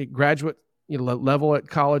at graduate level at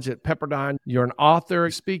college at Pepperdine. You're an author,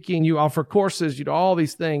 speaking, you offer courses, you do all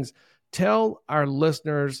these things. Tell our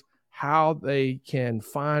listeners how they can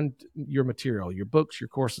find your material, your books, your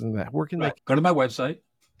courses, and that. Where can they go? To my website,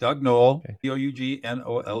 Doug Noll,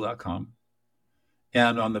 DOUGNOL.com.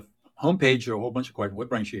 And on the homepage, there are a whole bunch of questions. What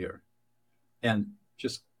brings you here? And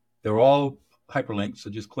they're all hyperlinked. So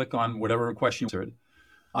just click on whatever question you answered.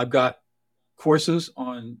 I've got courses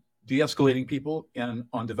on de-escalating people and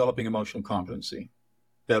on developing emotional competency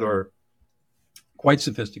that are quite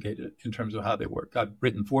sophisticated in terms of how they work. I've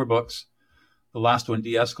written 4 books. The last one,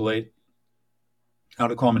 De-Escalate, How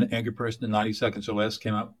to Calm an Angry Person in 90 Seconds or Less,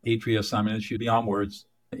 came out Atria Simon Institute Beyond Words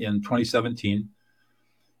in 2017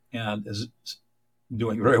 and is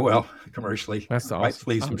doing very well commercially. That's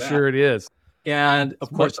awesome. I'm sure it is. And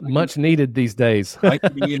of course, much needed these days. I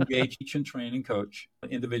can be engaged, teach and train and coach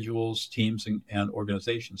individuals, teams, and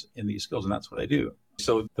organizations in these skills, and that's what I do.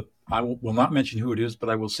 So I will not mention who it is, but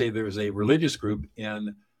I will say there is a religious group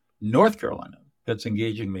in North Carolina that's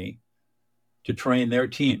engaging me to train their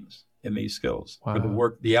teams in these skills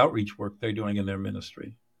for the outreach work they're doing in their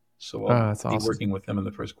ministry. So I'll be working with them in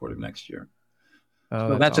the first quarter of next year.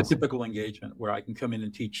 So that's awesome. A typical engagement where I can come in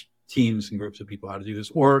and teach teams and groups of people how to do this,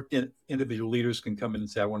 or individual leaders can come in and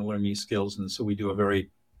say, I want to learn these skills. And so we do a very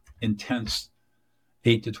intense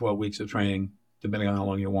 8 to 12 weeks of training, depending on how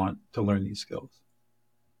long you want to learn these skills.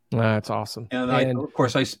 That's awesome. And of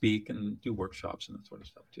course, I speak and do workshops and that sort of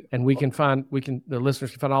stuff too. And the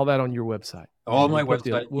listeners can find all that on your website. All my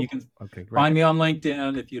website. You can great. Find me on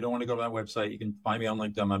LinkedIn. If you don't want to go to my website, you can find me on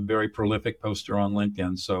LinkedIn. I'm a very prolific poster on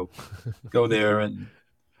LinkedIn. So go there. And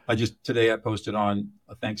today I posted on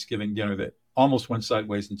a Thanksgiving dinner that almost went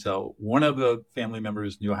sideways until one of the family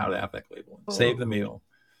members knew how to affect label and save the meal.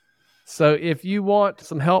 So if you want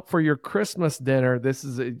some help for your Christmas dinner,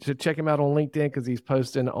 check him out on LinkedIn because he's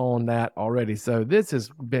posting on that already. So this has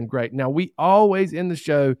been great. Now, we always end the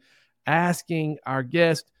show asking our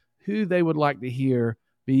guest who they would like to hear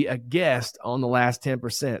be a guest on the last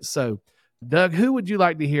 10%. So, Doug, who would you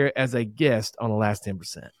like to hear as a guest on the last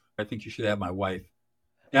 10%? I think you should have my wife.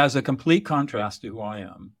 As a complete contrast to who I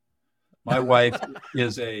am, my wife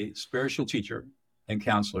is a spiritual teacher and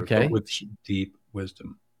counselor with deep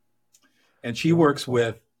wisdom. And she works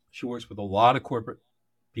with a lot of corporate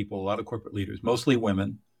people, a lot of corporate leaders, mostly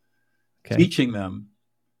women, teaching them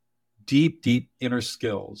deep inner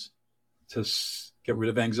skills to get rid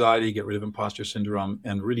of anxiety, get rid of imposter syndrome,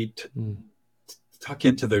 and really tuck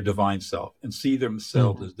into their divine self and see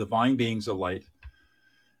themselves as divine beings of light.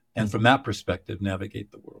 And from that perspective,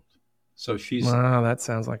 navigate the world. So wow, that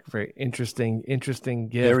sounds like a very interesting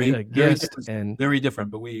gift. Very different,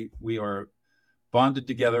 but we are bonded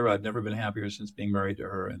together. I've never been happier since being married to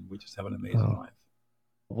her, and we just have an amazing life.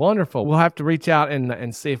 Wonderful. We'll have to reach out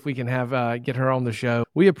and see if we can get her on the show.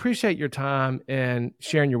 We appreciate your time and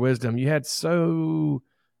sharing your wisdom. You had so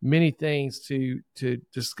many things to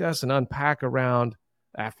discuss and unpack around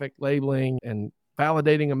affect labeling and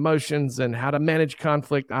validating emotions and how to manage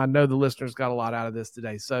conflict. I know the listeners got a lot out of this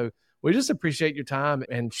today. So we just appreciate your time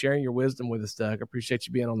and sharing your wisdom with us, Doug. I appreciate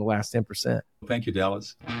you being on the last 10%. Thank you,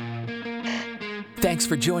 Dallas. Thanks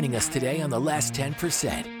for joining us today on The Last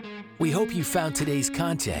 10%. We hope you found today's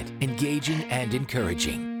content engaging and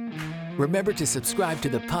encouraging. Remember to subscribe to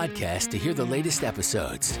the podcast to hear the latest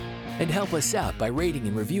episodes and help us out by rating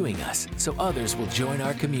and reviewing us so others will join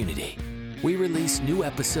our community. We release new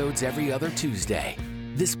episodes every other Tuesday.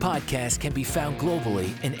 This podcast can be found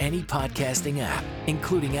globally in any podcasting app,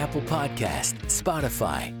 including Apple Podcast,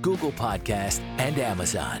 Spotify, Google Podcast, and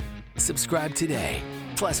Amazon. Subscribe today.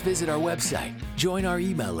 Plus, visit our website, join our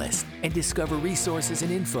email list, and discover resources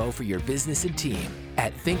and info for your business and team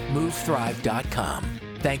at thinkmovethrive.com.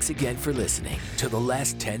 Thanks again for listening to The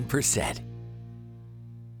Last 10%.